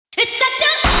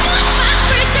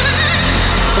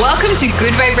Welcome to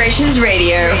Good Vibrations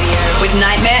Radio with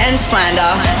Nightmare and Slander.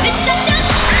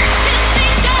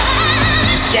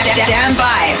 Stand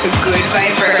by for Good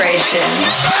Vibrations.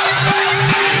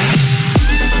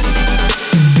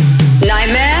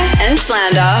 Nightmare and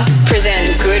Slander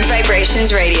present Good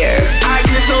Vibrations Radio. I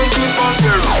get those goosebumps.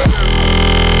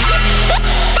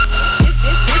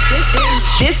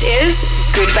 This is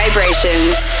Good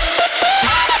Vibrations.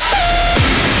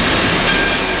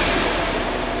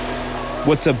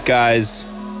 What's up, guys?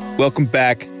 Welcome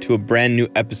back to a brand new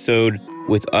episode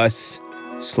with us,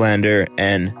 Slander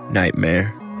and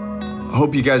Nightmare.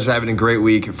 Hope you guys are having a great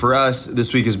week. For us,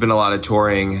 this week has been a lot of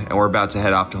touring, and we're about to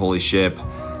head off to Holy Ship.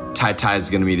 Tai Tai is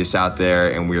going to meet us out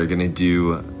there, and we are going to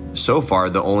do, so far,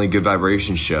 the only Good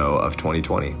Vibrations show of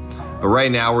 2020. But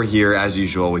right now, we're here, as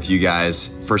usual, with you guys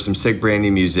for some sick brand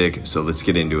new music, so let's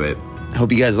get into it. I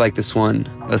hope you guys like this one.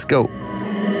 Let's go.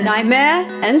 Nightmare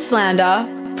and Slander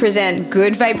present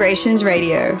Good Vibrations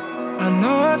Radio. I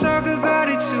know I talk about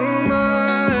it too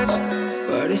much,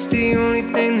 but it's the only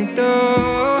thing that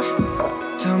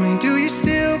do. Tell me, do you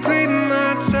still crave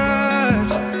my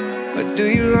touch, or do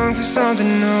you long for something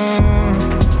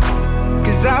new?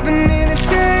 Cause I've been in a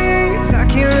daze, I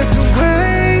can't look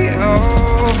away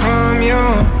from you.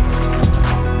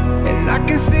 And I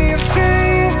can see I've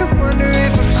changed, I wonder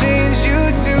if I've changed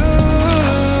you too.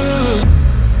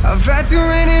 I've had too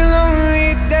many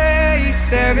lonely days,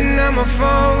 staring at my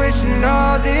phone, wishing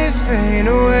all this pain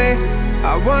away.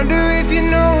 I wonder if you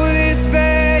know this,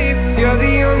 babe. You're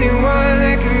the only one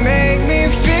that can make me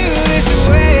feel this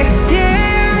way.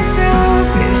 Yeah, I'm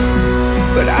selfish,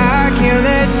 but I can't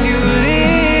let you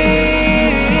leave.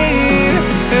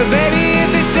 And baby,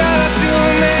 if it's up to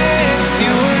me,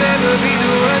 you will never be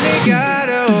the one that got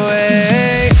away.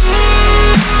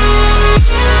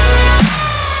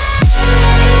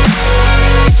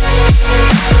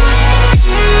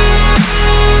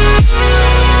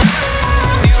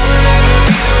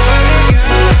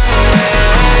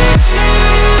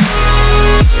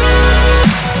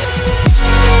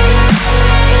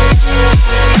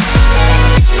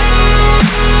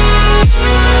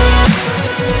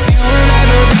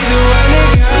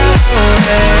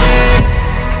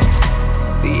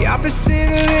 The opposite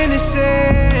of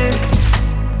innocent,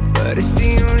 but it's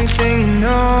the only thing you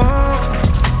know.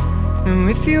 And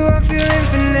with you I feel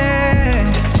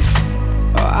infinite.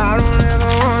 Oh, I don't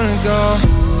ever wanna go.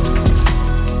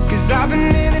 Cause I've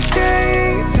been in a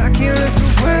daze, I can't look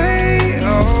away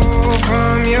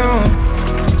from you.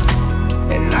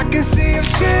 And I can see I've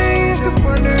changed, I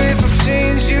wonder if I've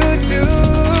changed you too.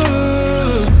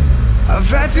 I've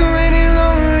had too many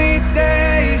lonely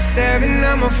days, staring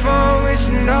at my phone,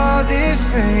 wishing all this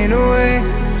pain away.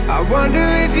 I wonder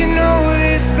if you know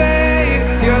this, babe.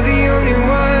 You're the only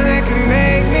one that can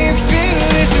make me feel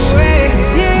this way.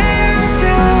 Yeah, I'm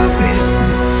selfish,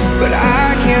 but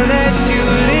I can't let you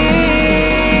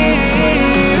leave.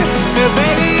 But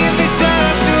baby, if it's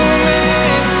up to me,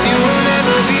 you will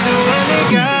never be the one that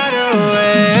got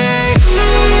away.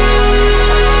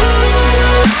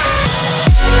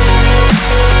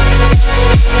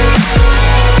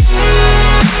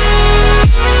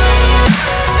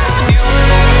 You will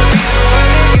never be the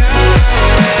one that got away.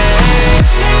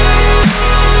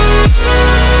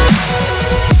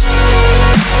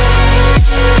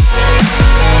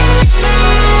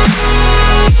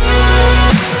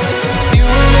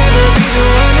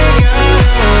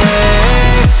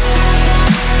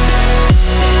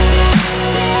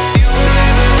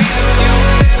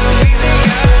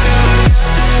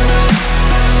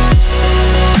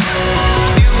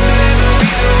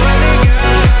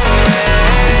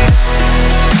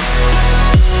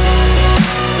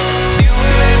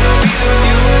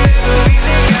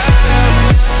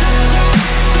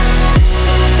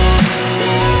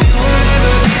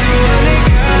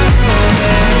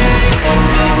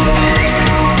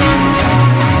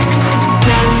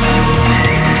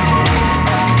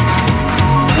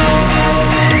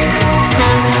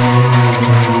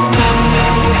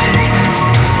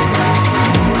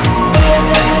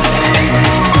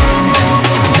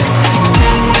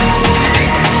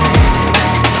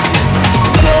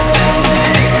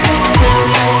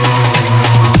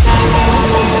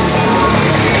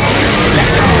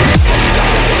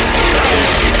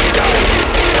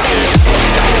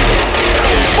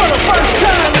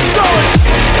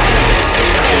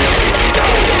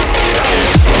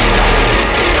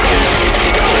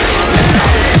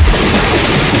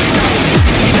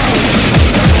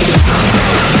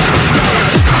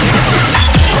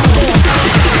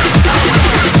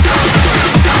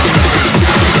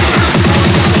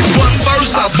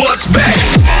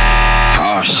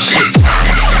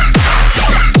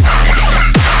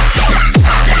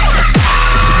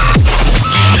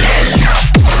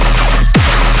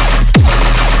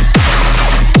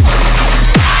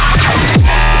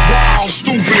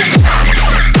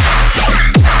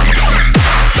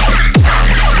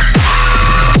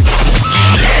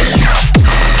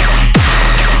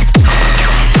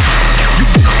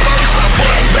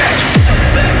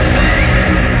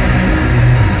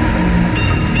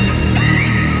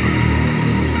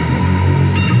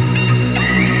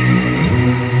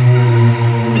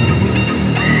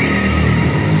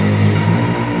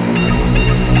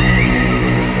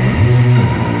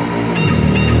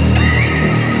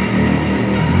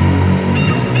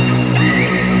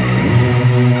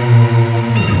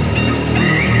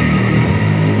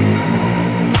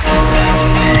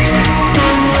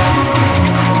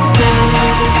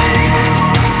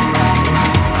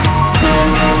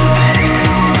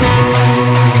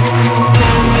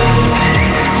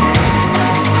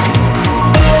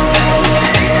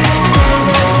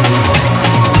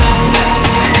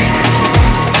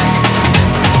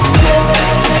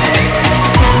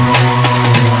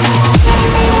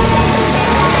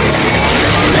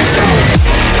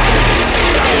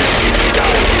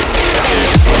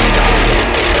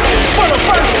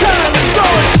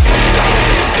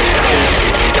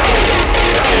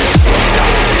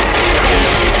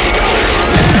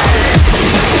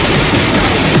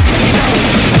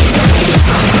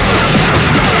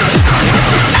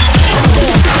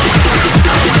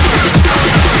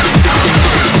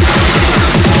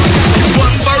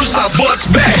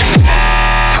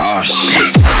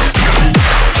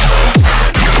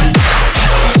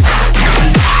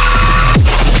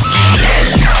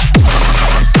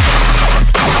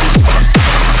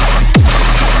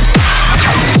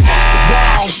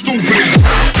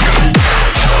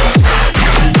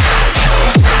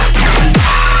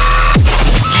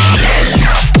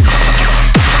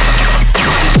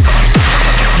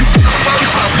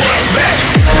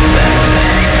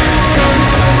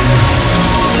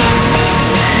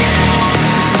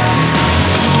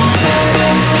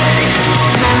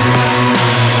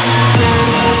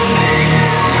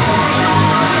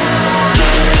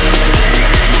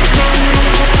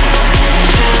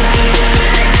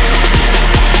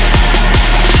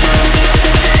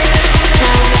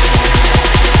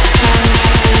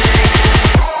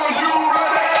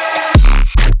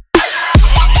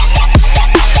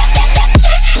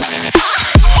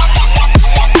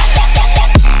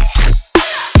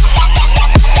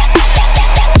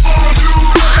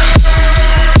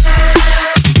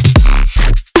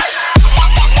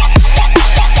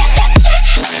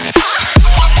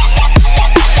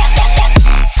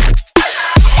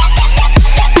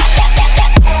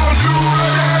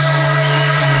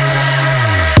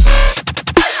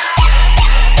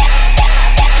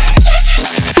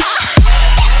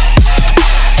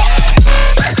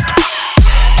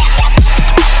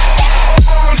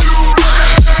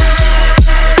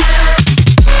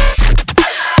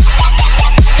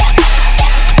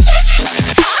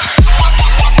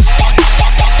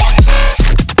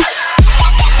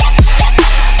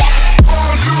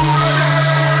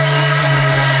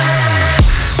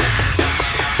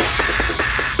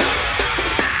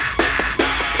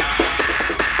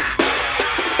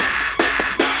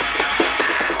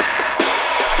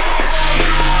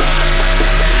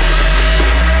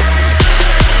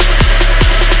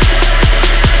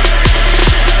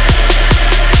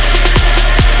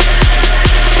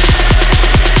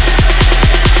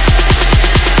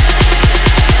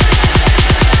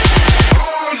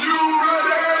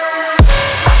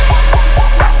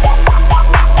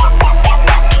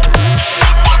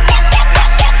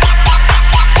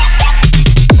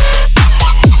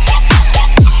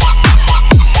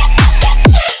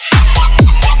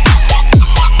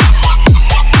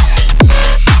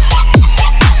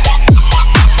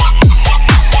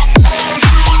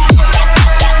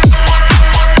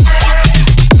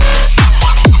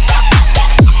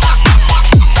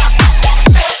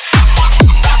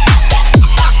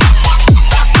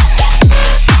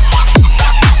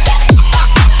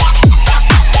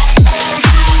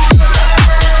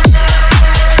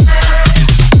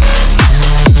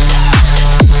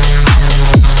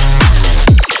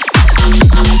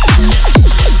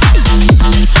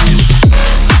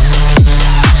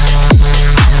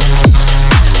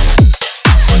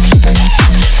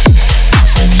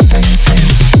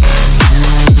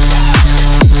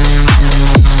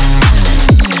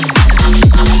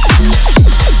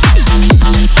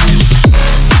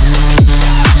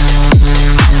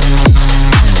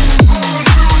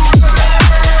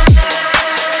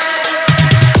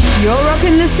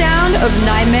 sound of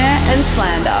Nightmare and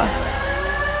Slander.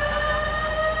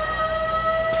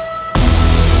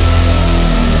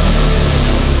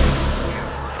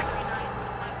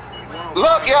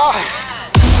 Look, y'all.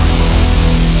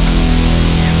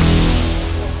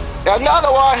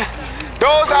 Another one.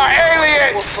 Those are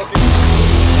aliens.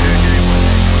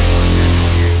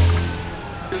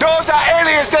 Those are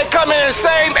aliens that come in the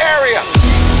same area.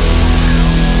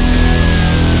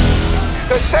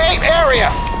 The same area.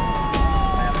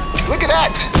 Look at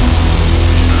that.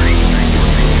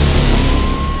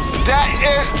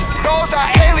 Those are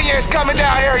aliens coming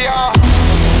down here, y'all.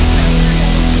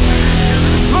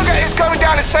 Look at it's coming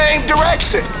down the same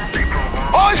direction.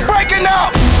 Oh, it's breaking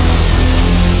up.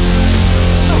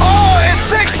 Oh, it's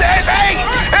 6, it's 8,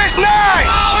 it's 9.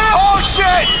 Oh,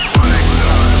 shit.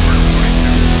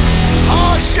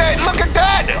 Oh, shit, look at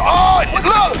that. Oh,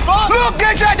 look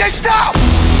at that, they stop.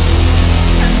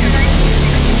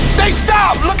 They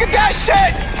stop, look at that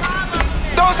shit.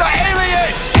 Those are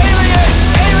aliens, aliens,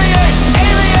 aliens,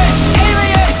 aliens,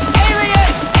 aliens,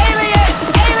 aliens, aliens,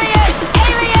 aliens,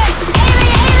 aliens,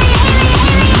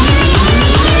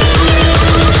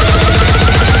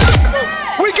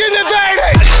 we getting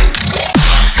invaded.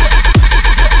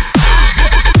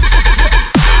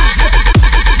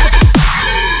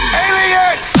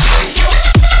 Aliens.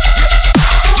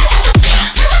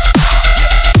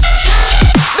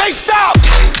 They stop.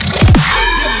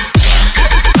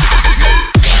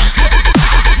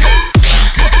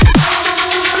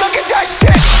 Look at that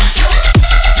shit.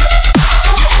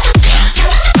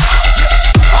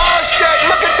 Oh shit,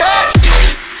 look at that.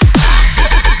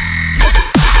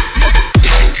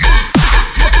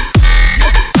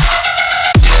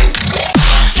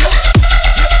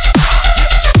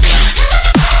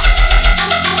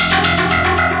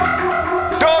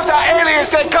 Those are aliens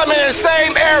that come in the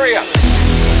same area.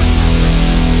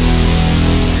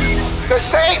 The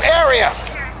same area.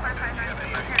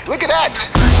 Look at that.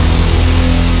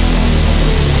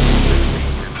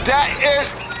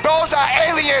 Those are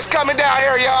aliens coming down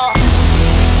here, y'all.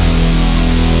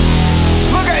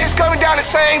 Look at it's coming down the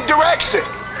same direction.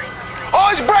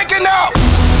 Oh, it's breaking up.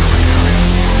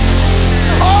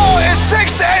 Oh, it's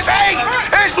 6, it's 8,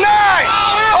 it's 9.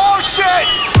 Oh, shit.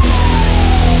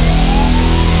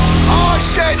 Oh,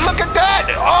 shit, look at that.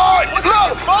 Oh,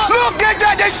 look at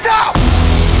that, they stop.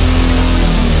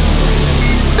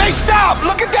 They stop,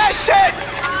 look at that shit.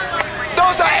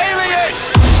 Those are aliens.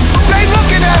 They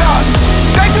looking at us.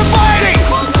 They dividing.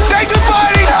 They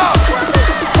dividing up.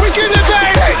 We getting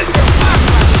invaded.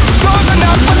 Those are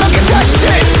not, but look at that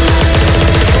shit.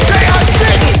 They are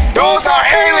sitting. Those are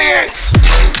aliens.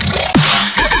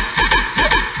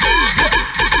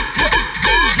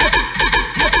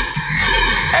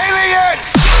 Aliens.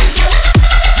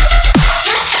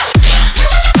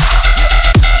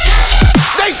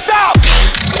 They stop.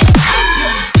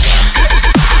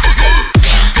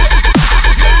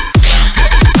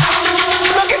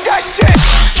 Look at that shit.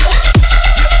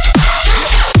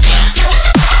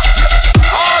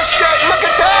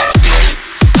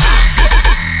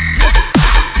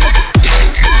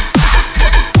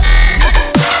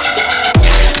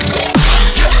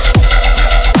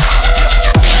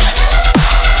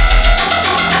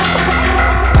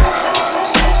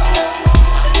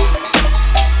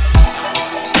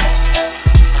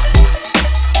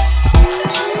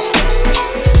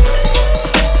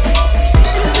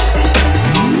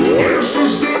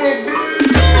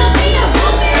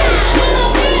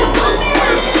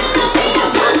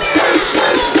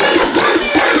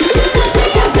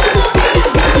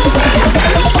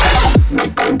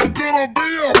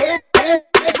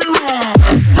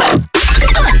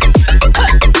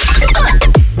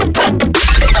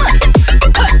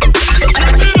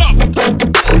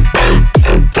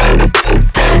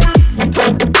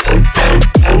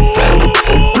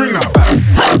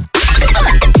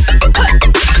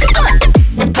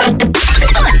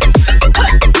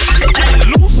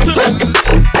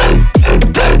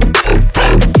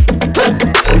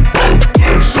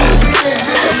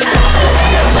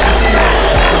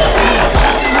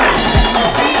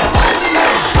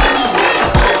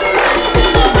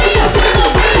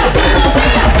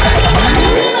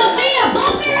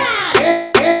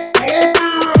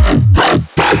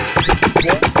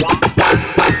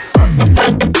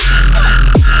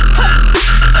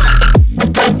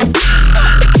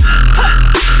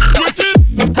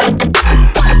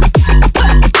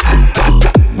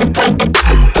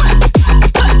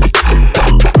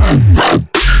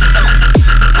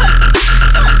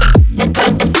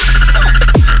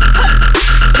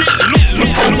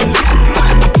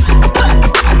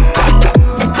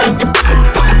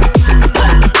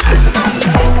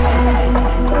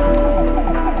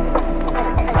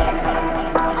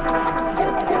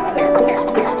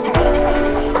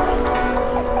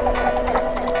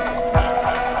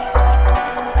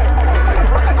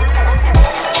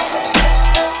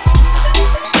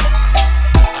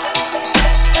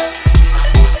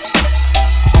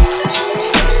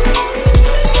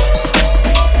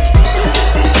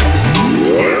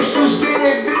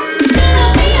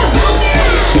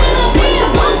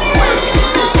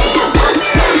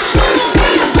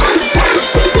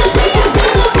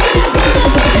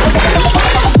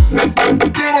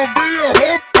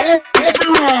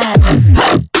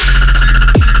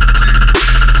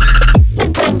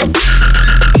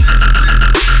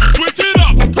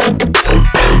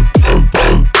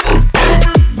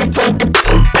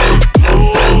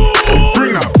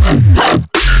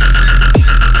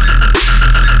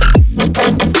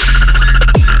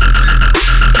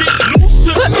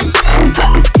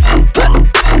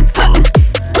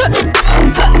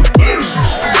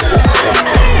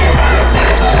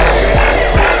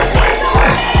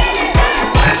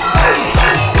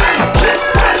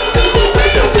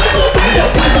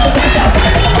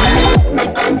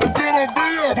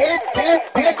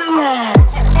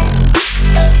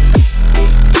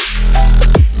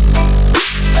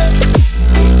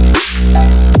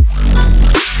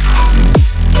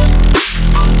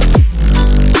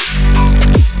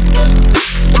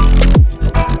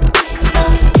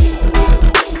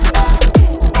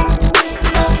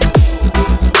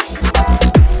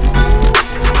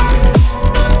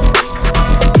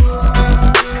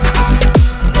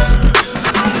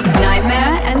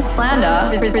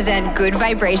 Good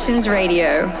Vibrations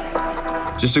Radio.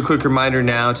 Just a quick reminder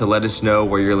now to let us know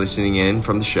where you're listening in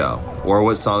from the show or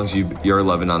what songs you're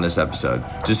loving on this episode.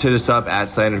 Just hit us up at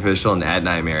SlanderOfficial and at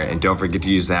Nightmare, and don't forget to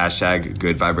use the hashtag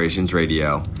Good Vibrations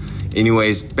Radio.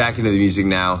 Anyways, back into the music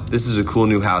now. This is a cool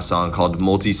new house song called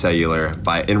Multicellular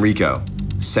by Enrico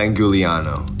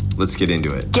Sangiuliano. Let's get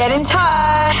into it. Get in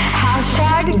touch.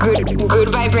 Hashtag Good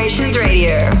Vibrations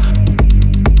Radio.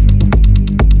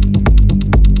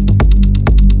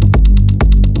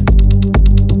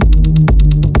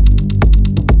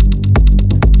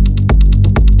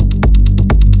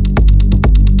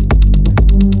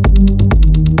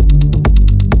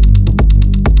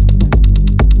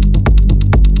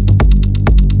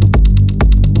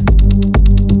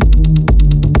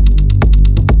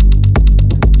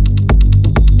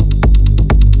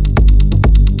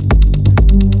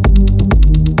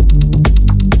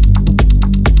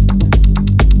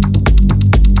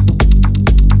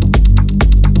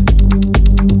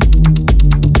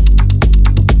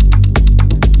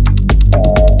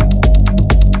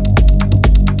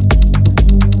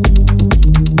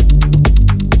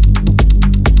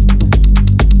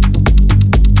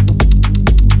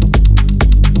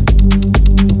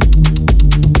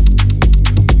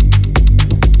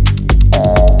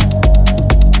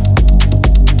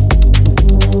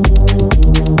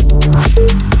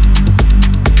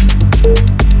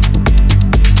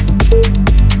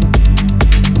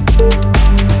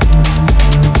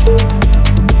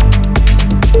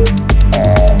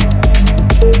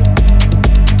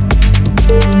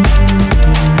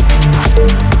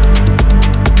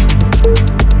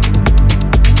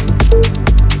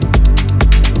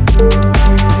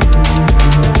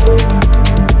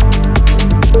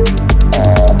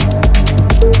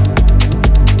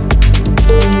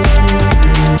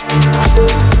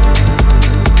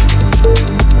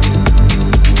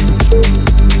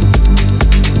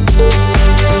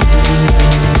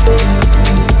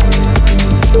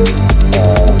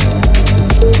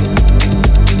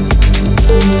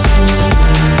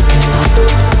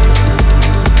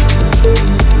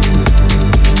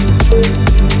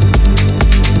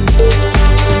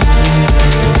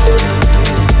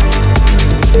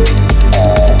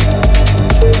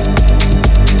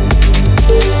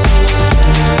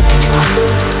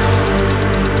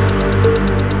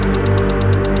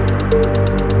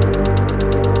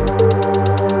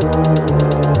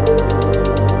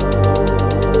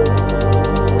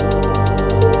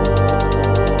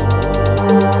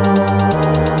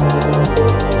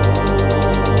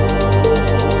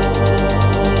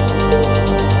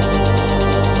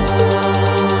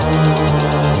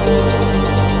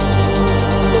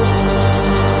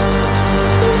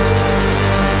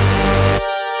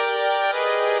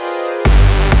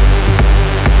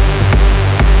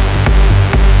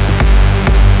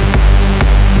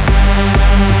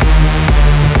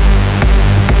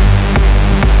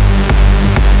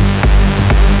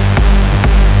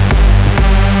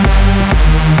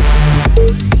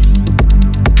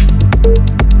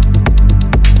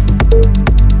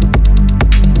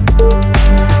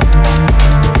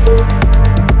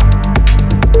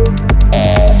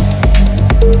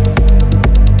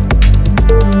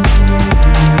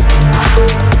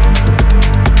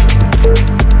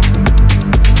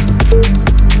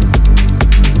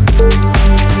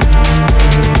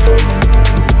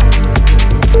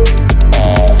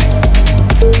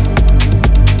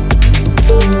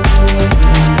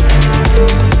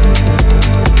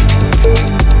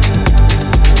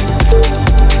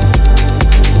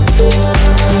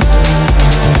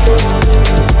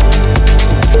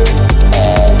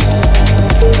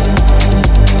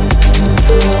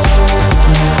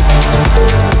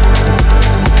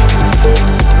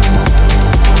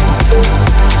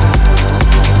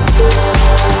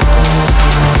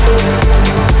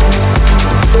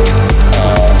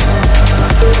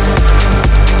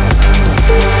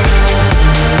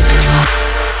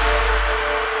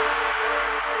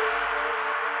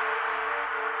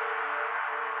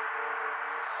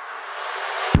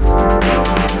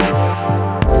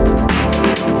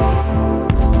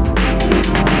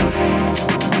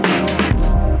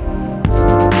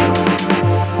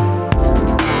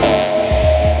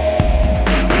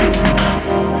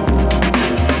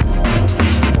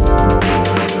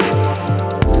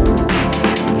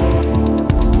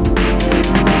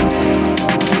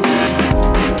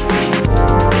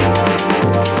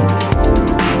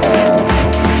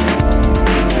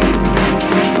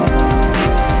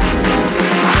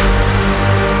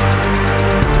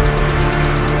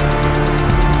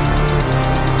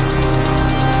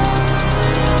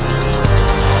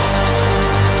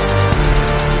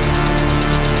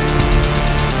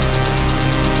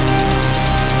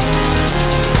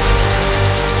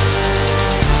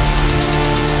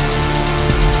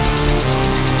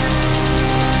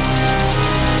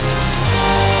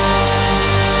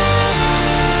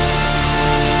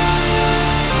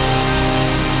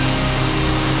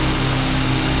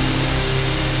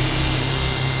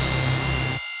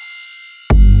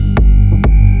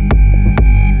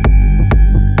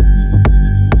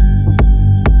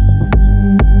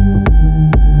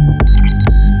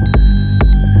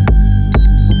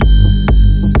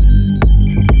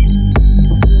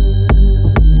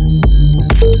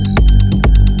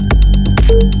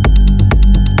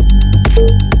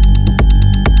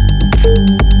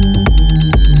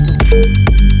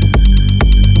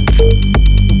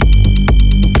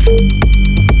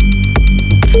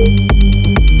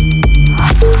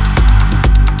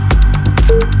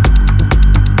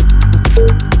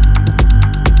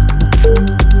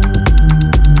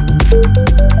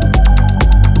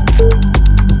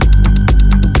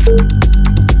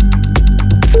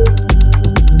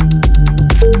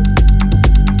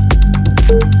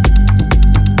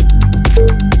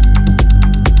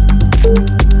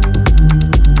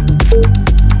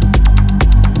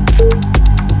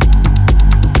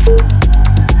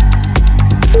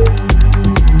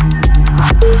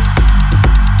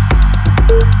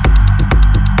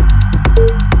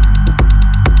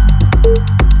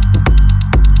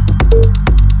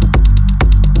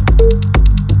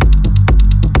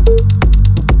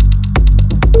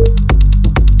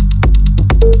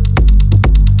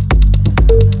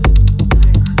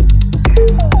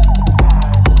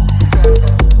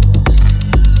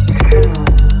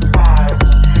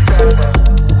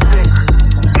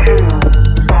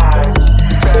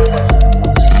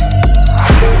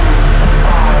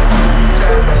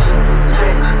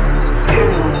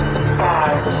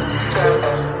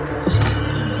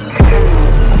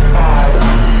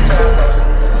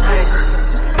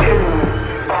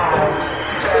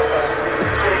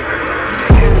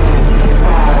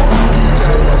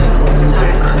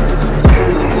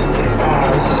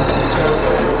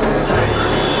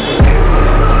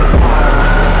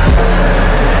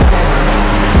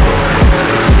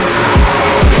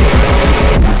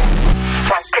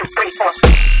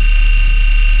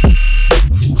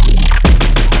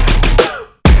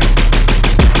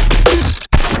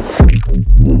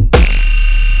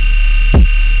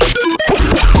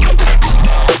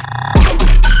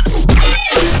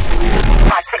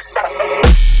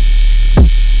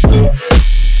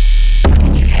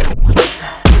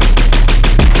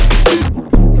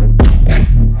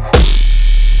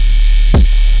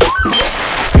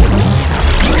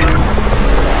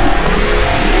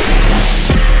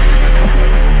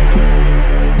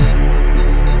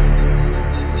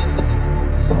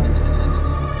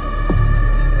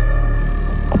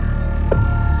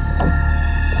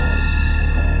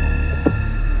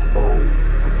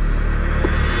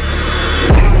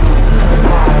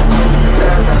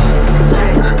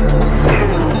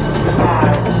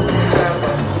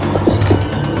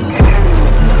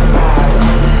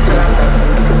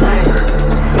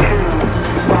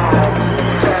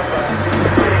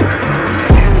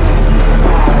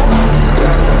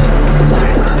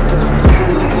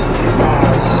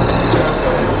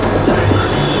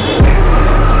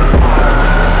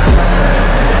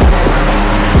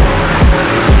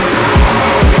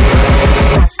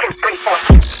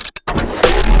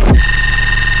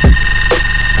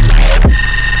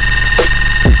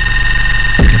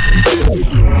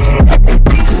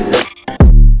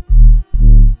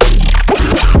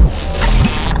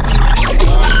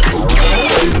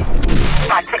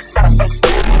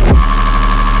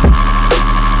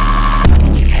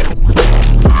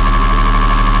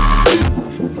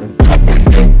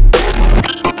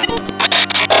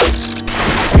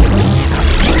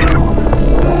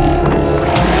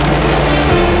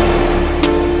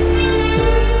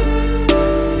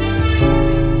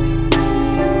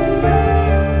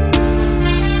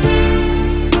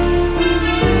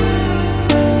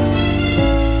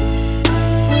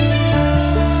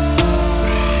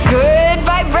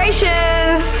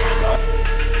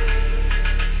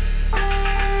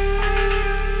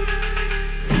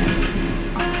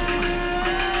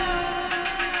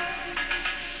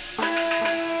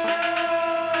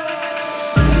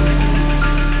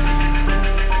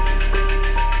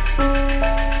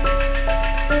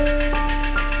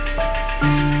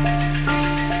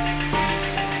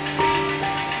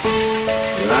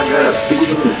 I got a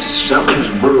feeling that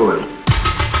something's brewing.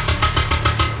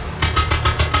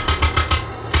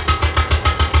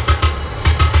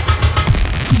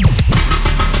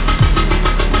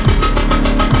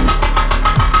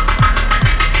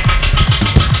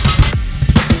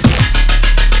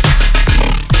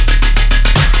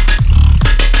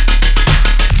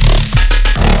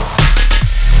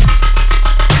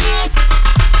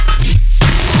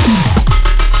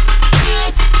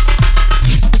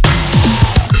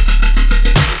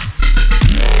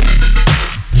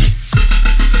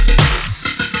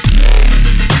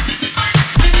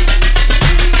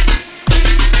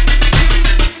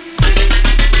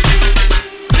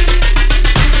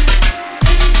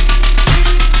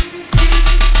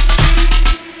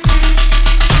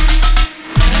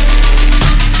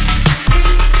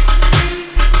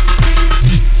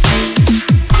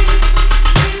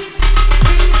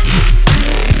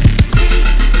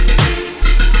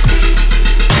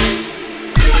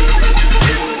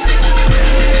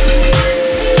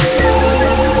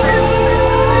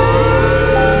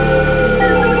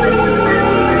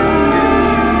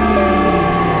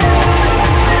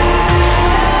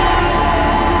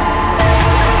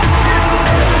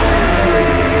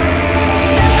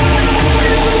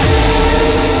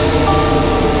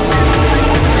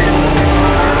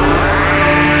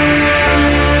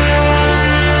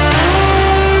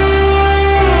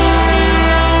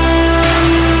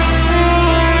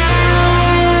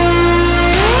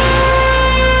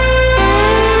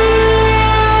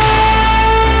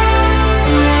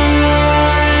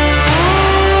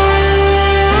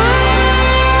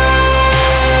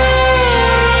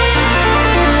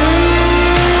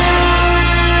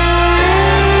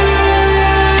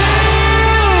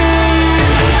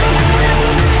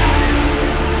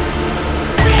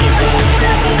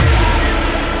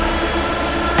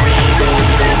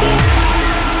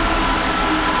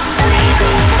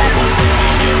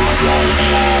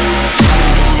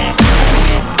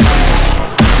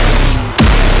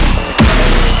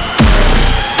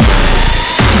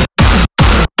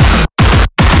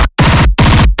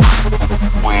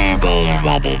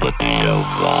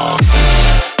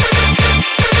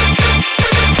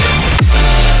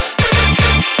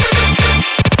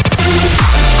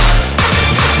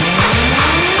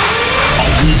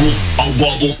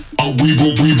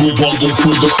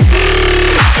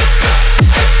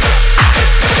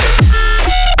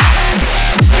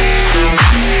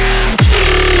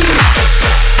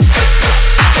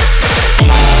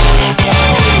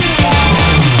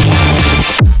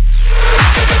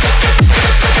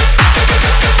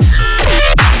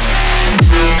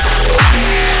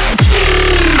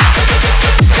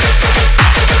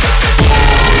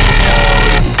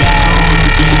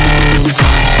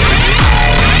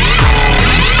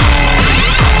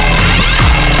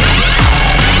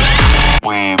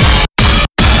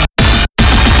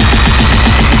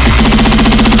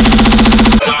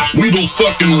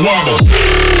 Fucking wobble.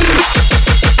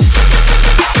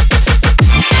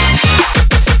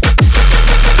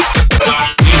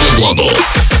 Wobble.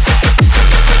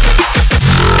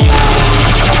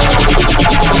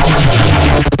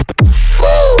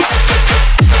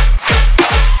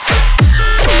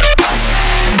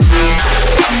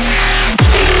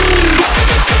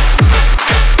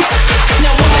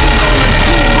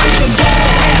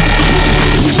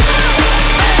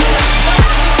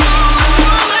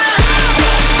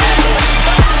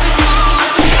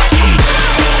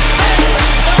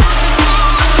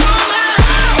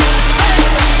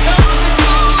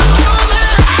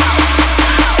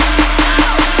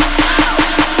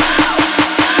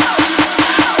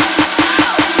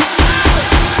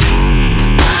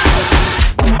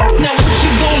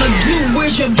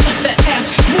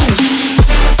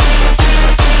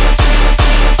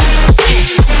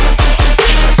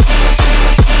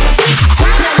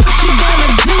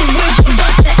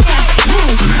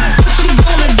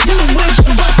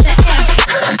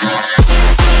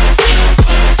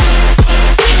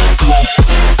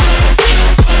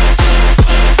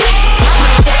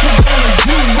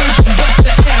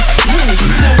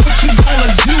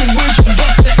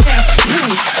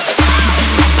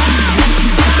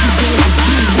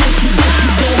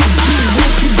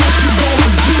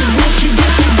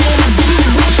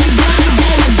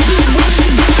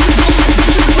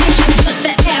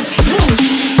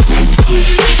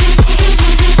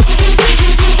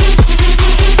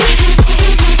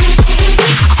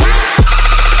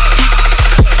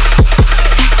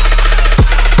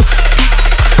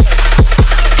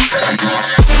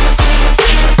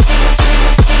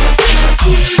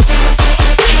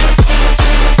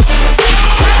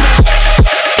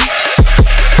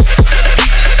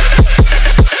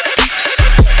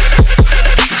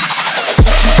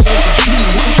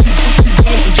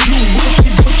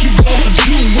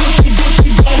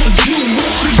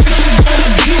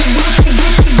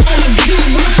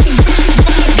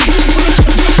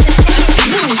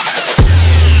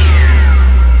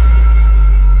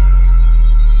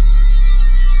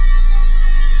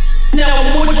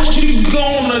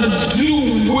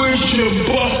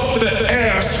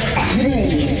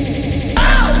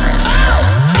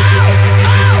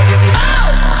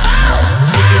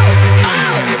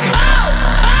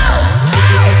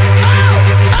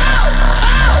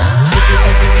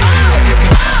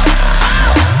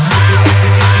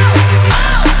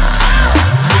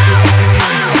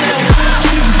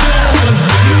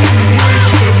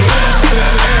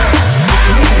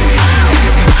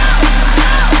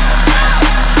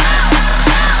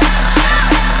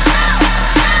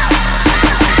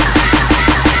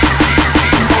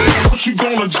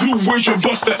 situation,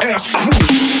 bust the ass crew.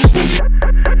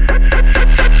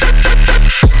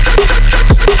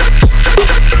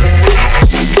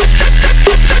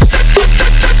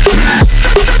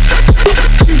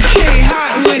 Hey,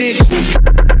 hot with it.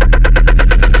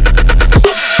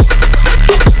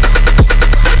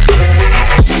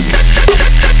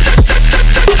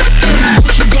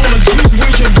 What you gonna do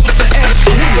when you bust the ass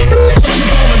crew? What you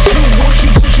gonna do? What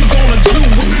you gonna do?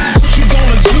 What you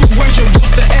gonna do when you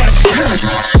bust the ass crew? What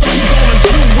you gonna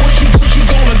do? What you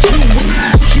gonna do?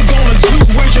 What you gonna do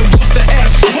when you bust the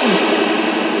ass crew?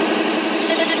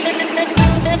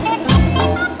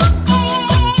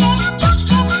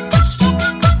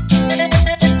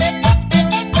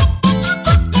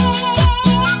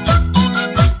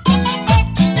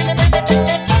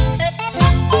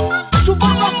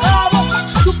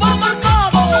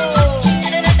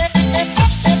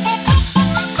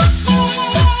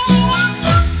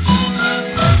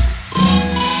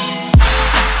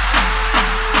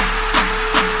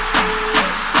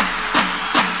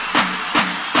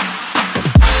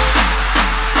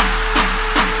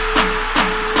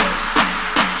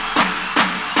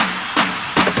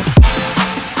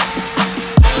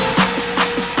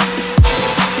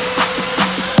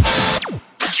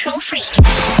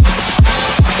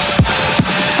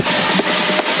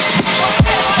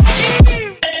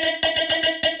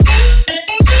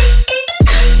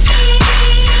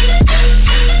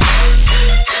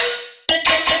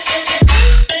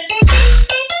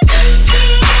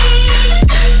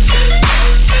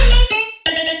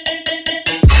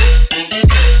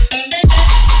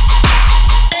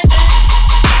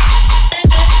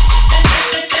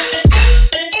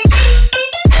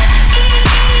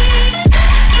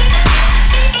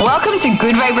 Welcome to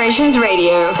Good Vibrations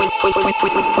Radio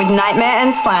with Nightmare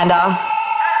and Slander.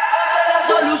 La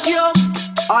solución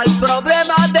al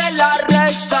problema de la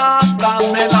resaca.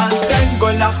 Me mantengo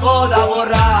en la joda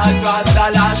borracho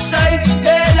hasta las 6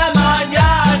 de la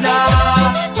mañana.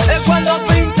 Es cuando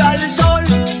pinta el sol,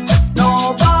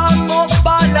 nos vamos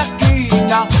pa' la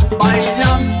esquina,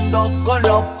 bailando con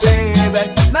los pibes,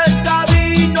 mezcla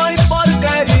vino y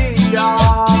porquería.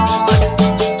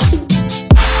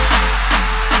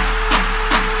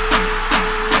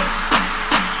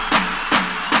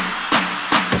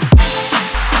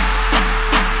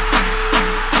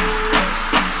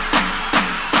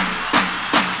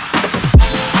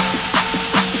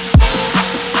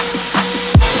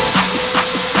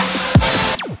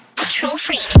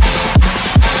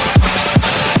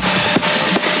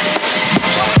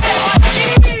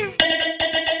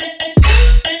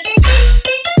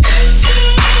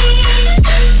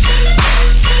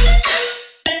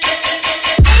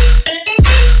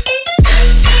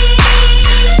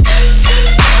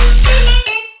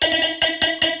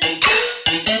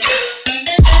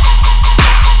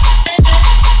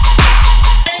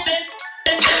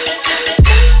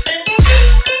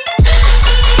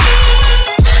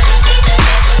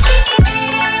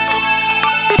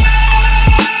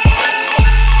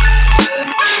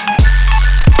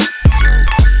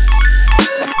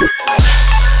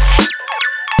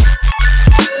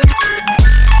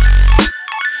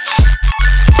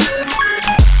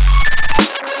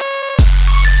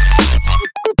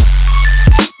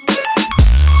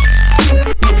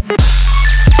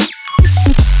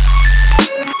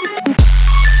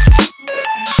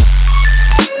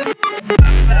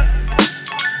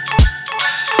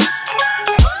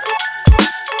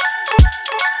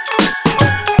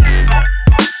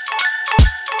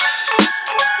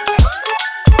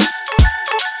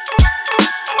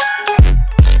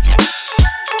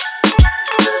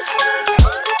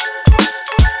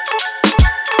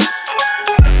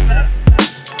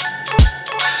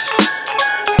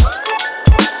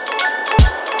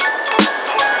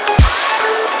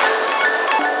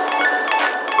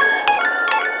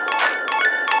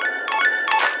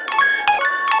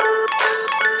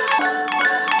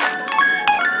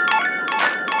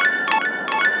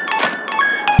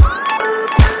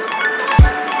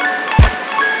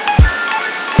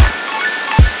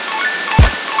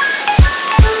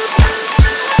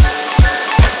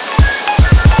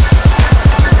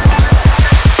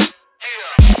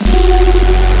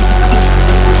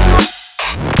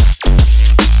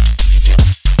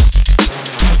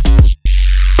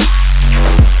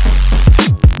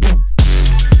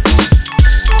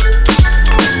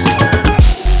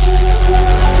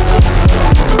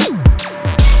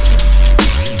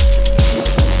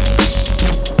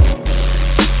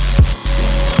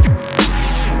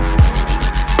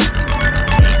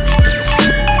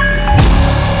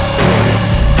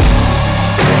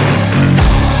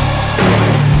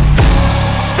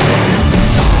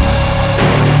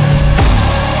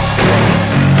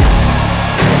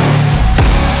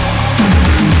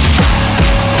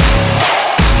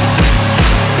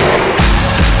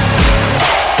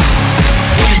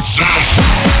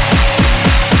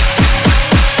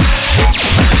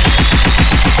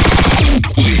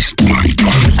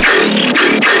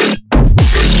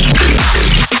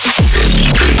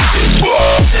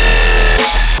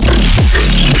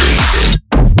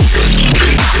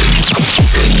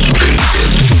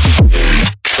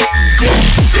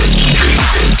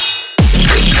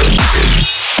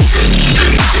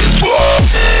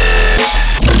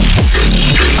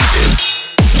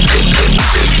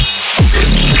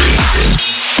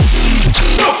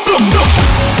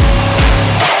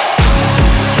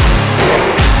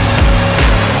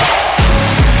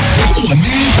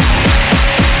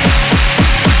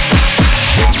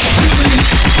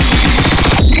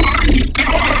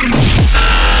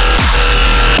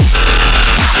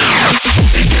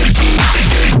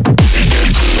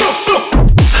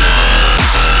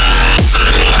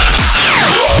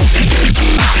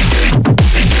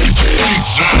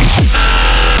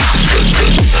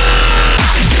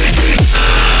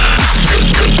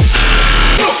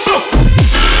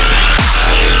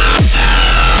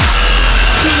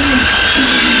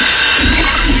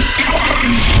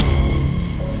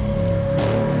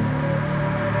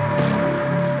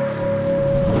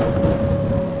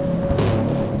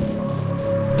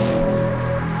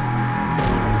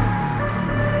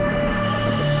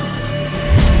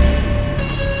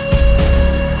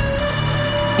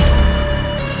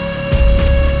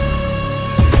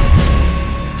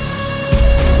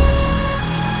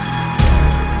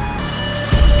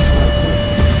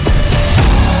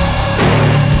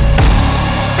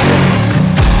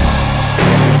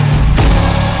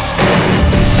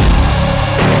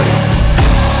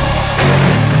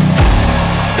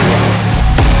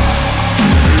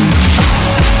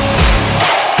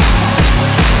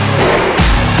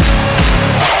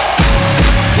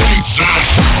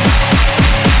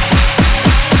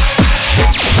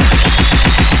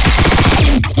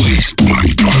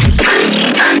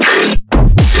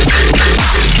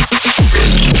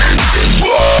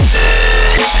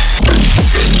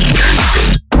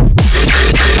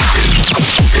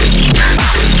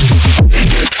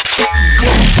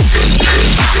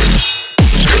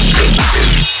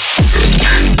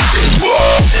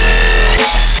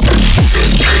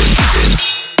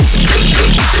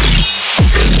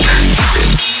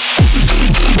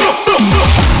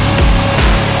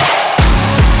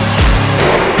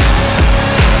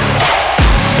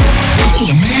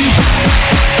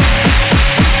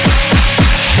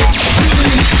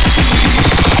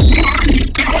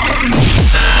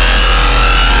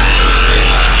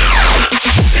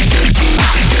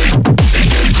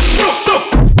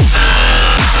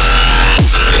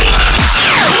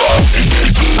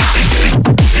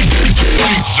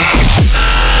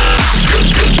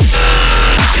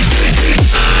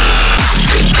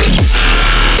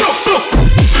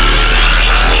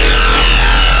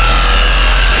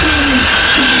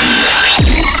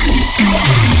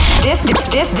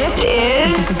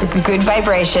 Good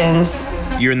Vibrations.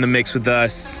 You're in the mix with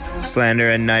us,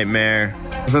 Slander and Nightmare.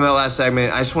 From that last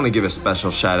segment, I just want to give a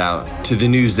special shout out to the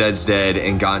new Zed's Dead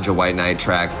and Ganja White Knight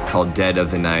track called Dead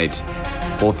of the Night.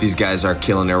 Both these guys are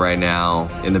killing it right now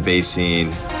in the bass scene,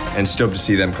 and stoked to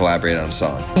see them collaborate on a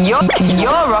song. You're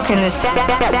rocking the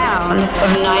sound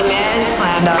of Nightmare and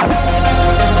Slander.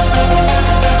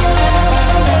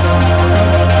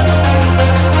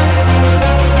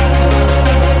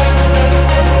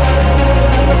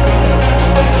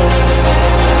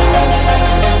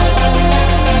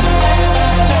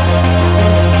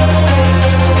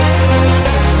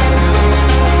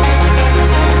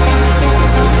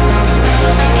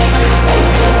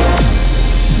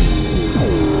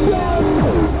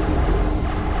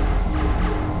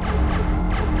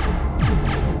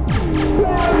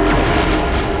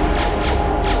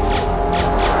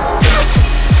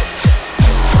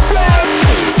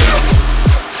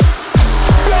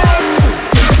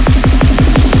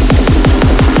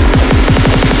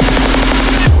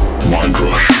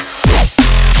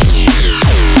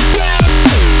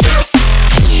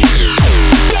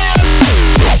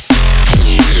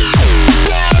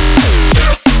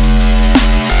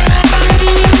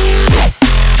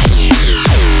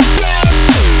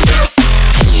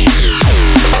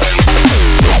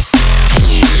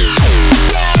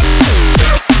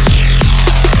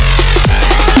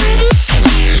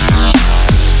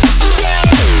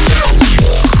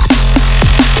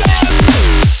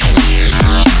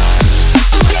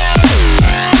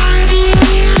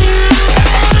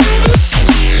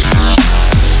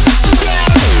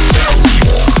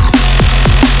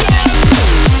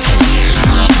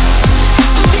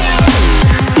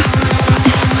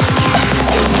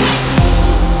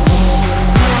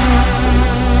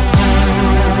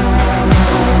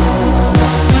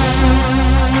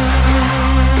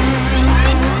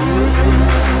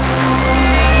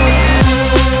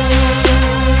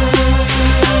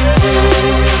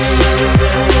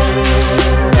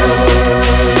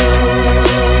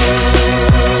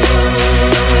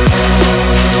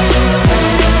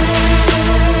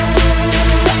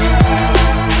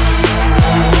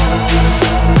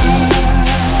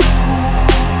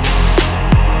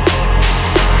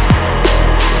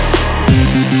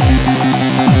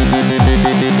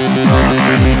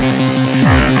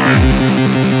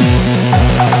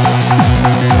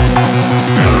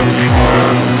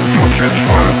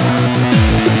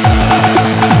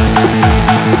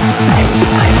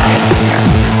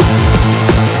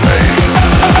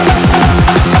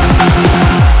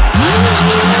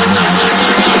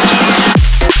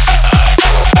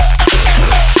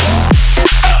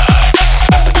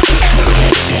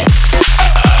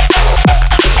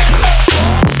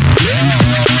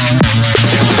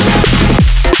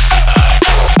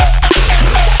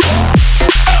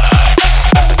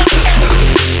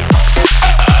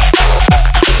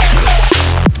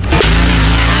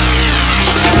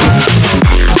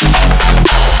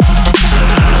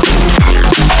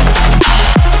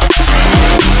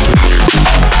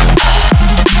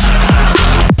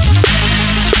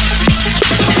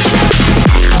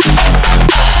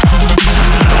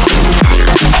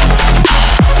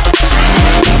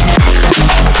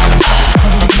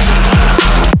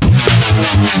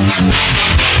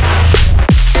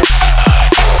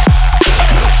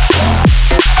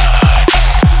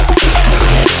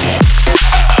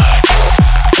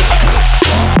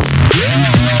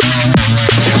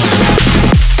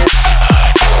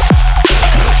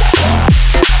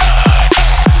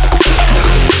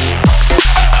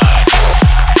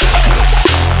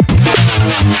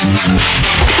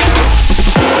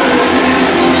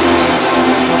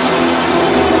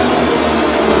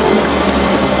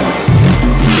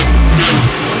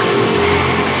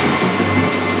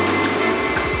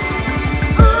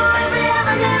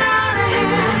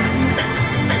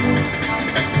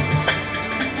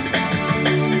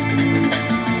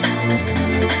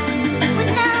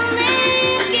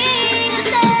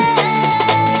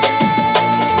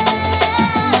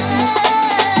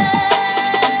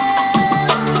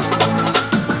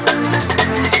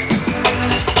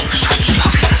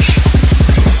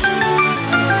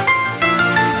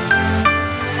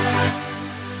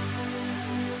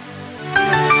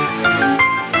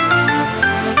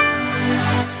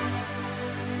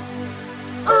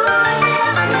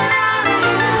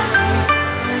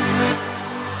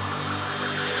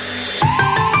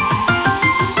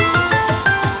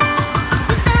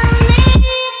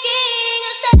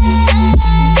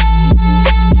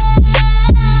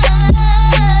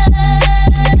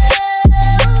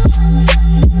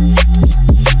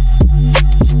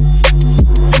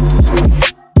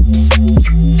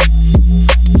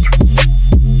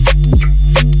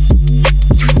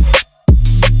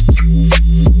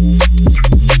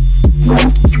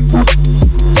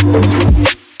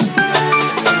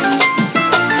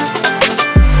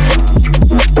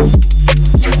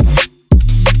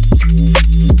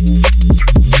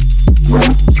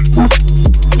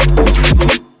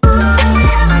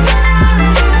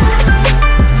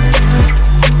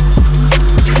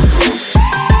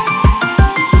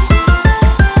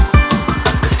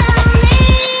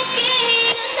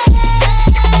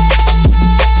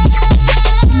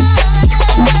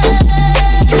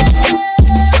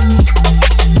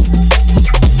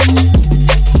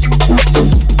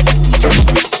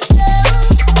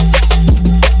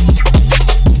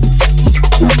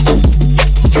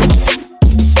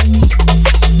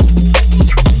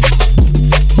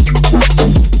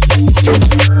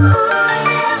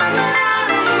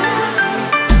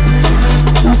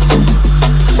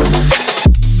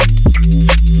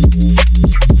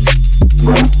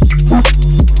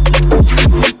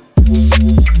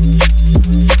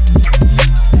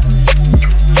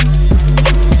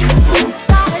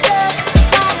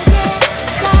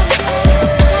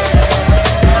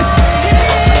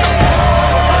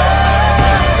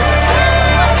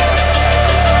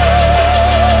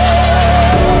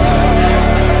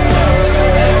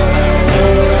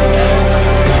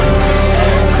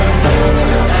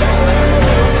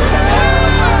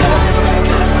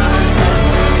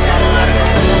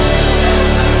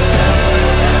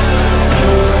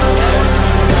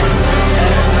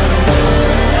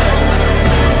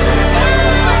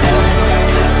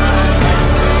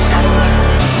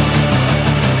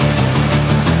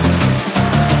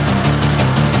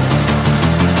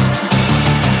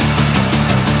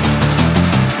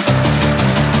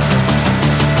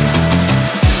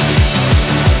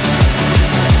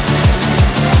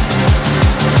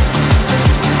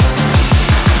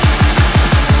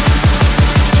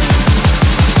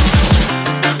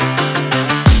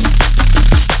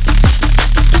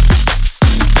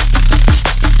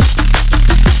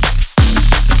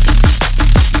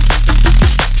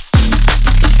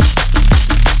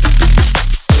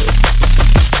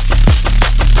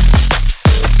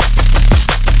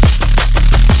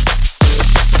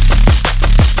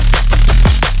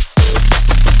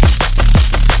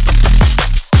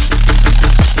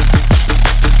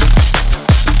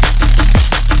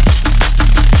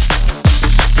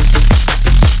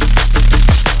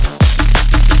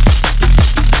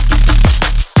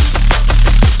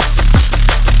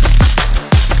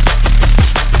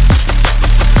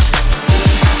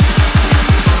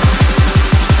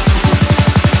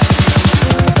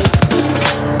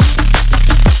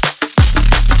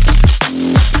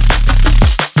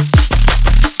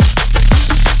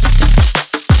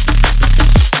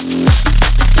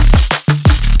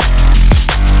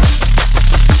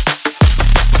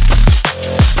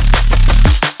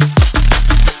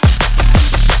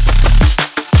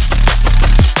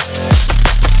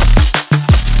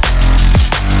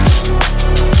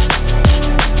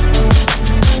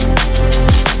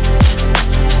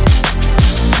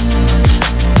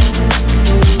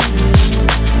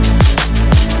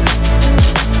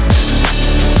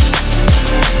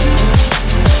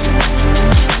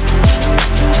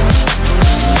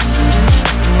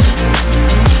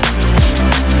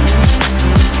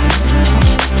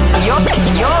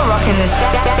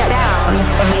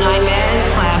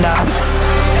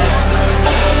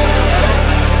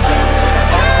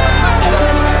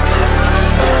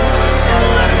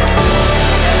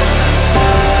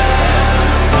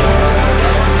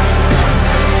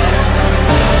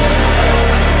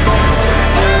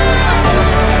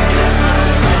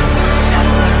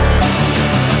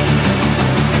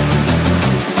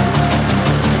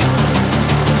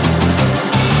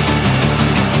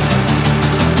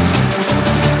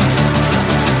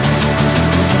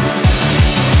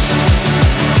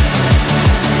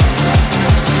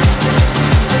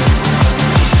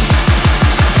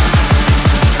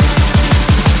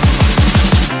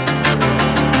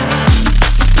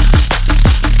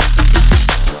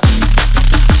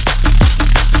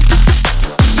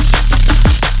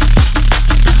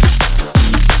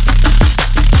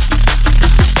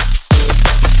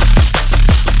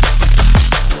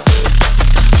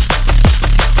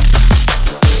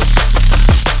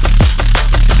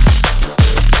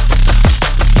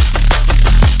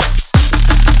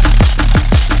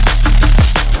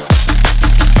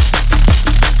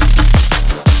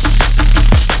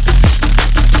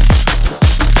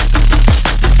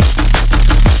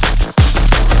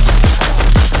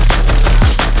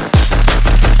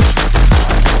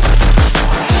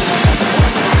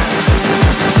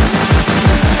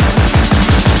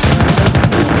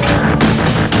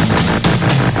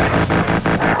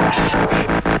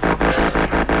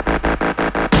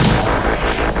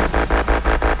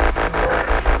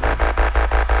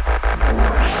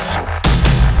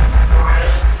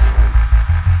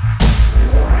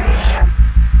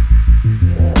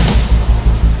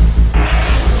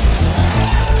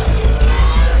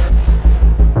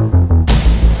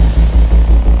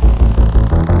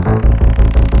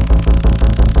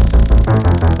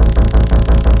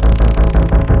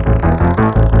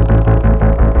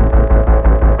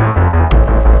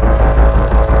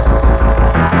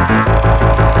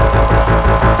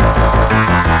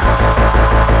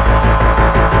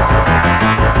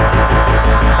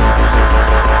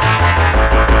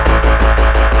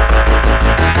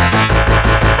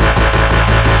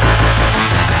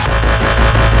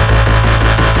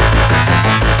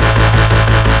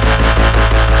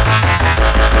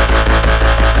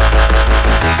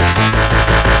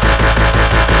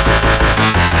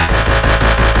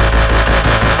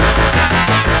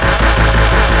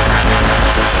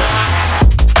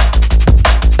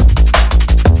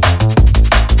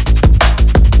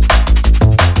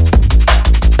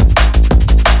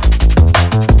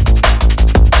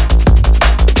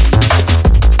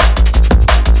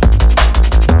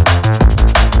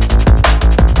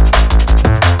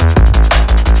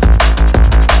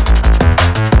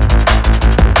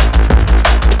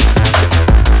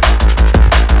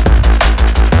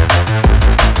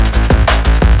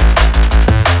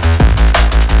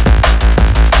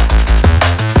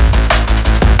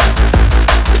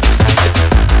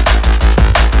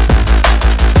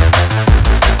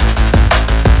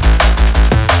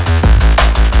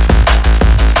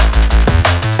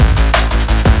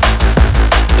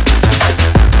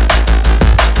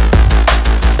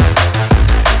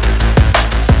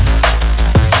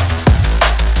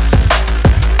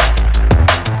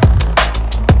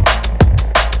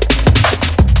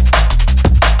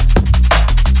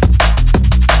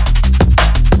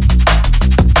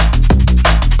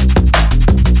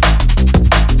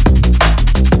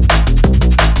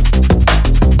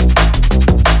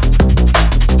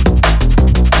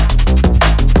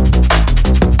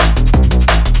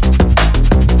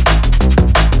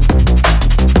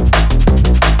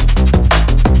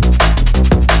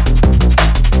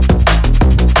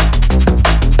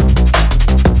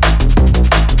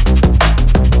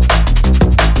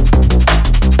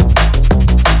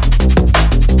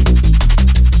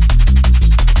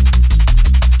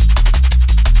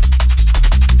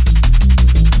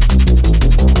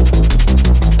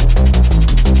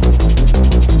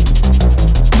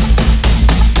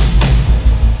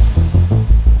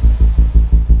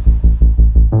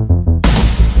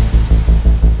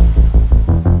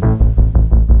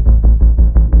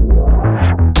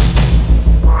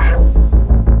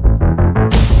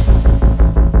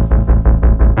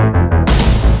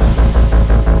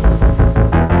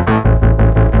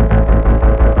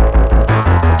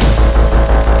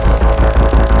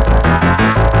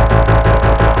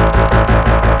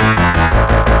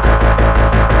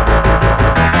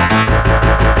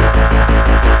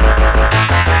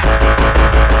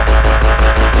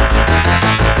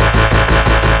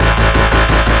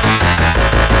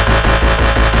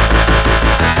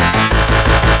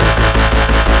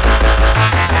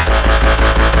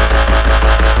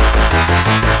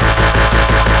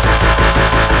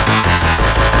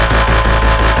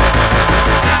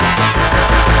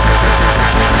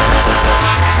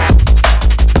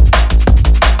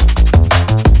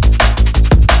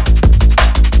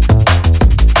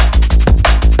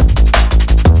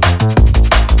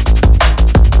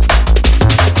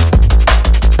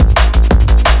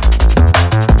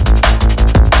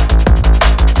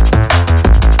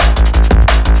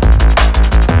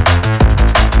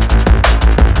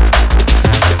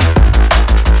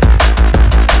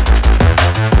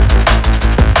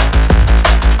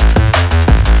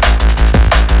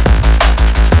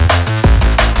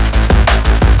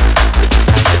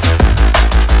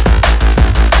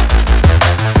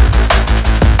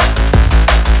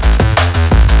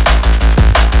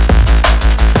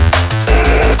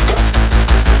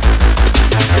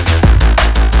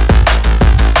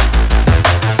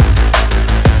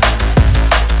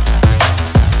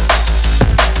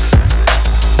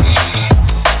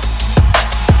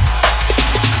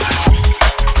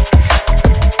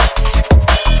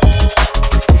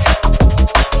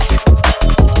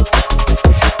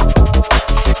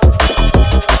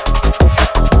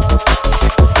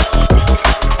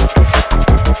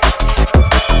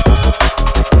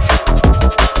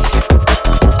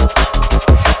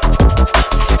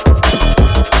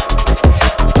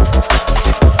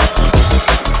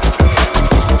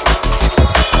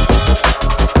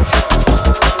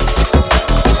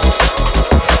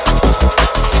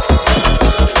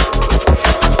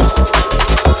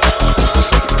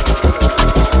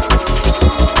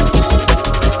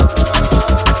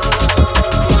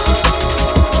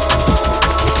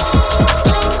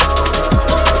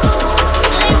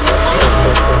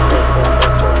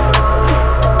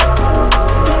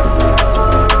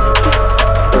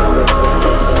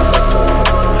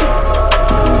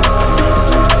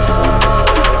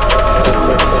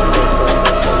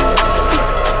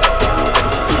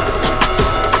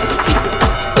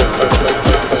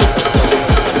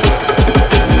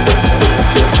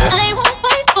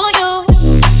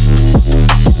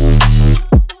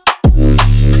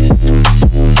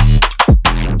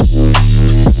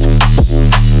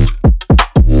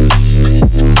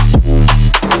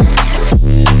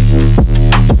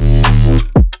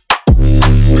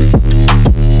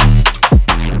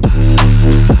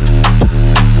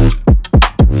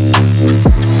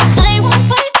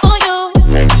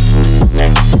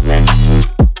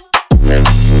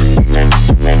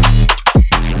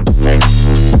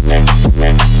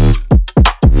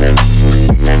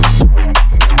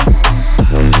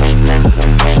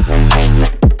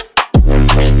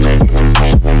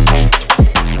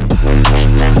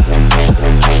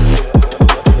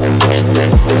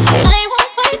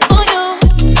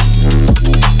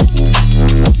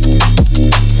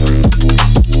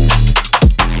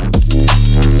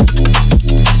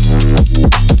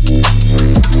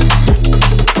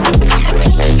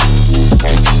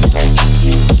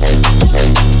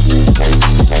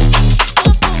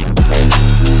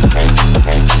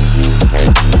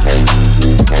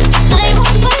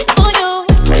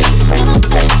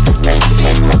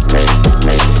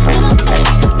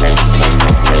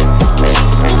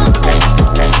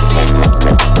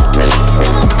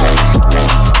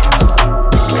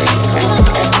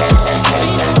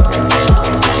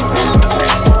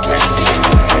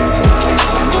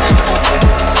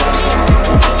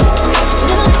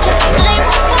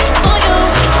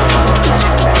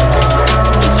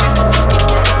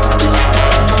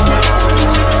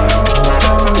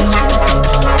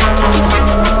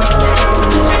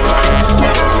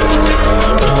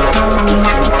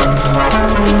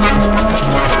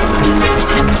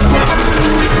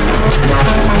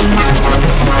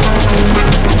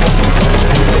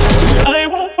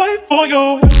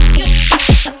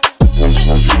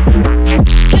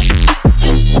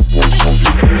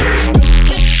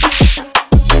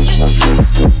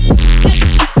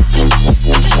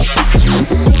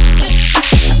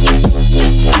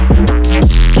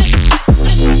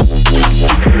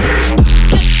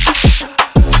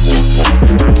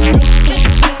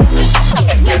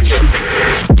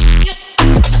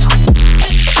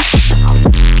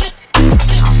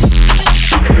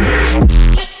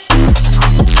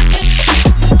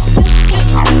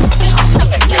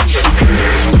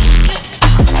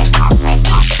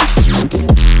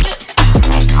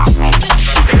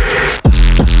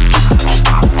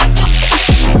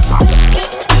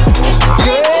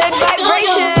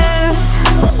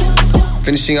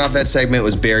 Finishing off that segment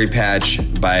was Berry Patch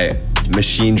by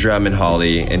Machine Drum and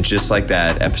Holly. And just like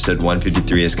that, episode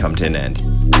 153 has come to an end.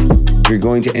 If you're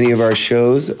going to any of our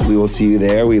shows, we will see you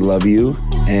there. We love you.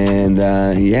 And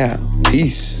yeah,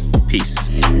 peace. Peace.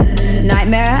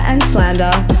 Nightmare and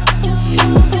Slander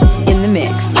in the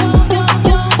mix.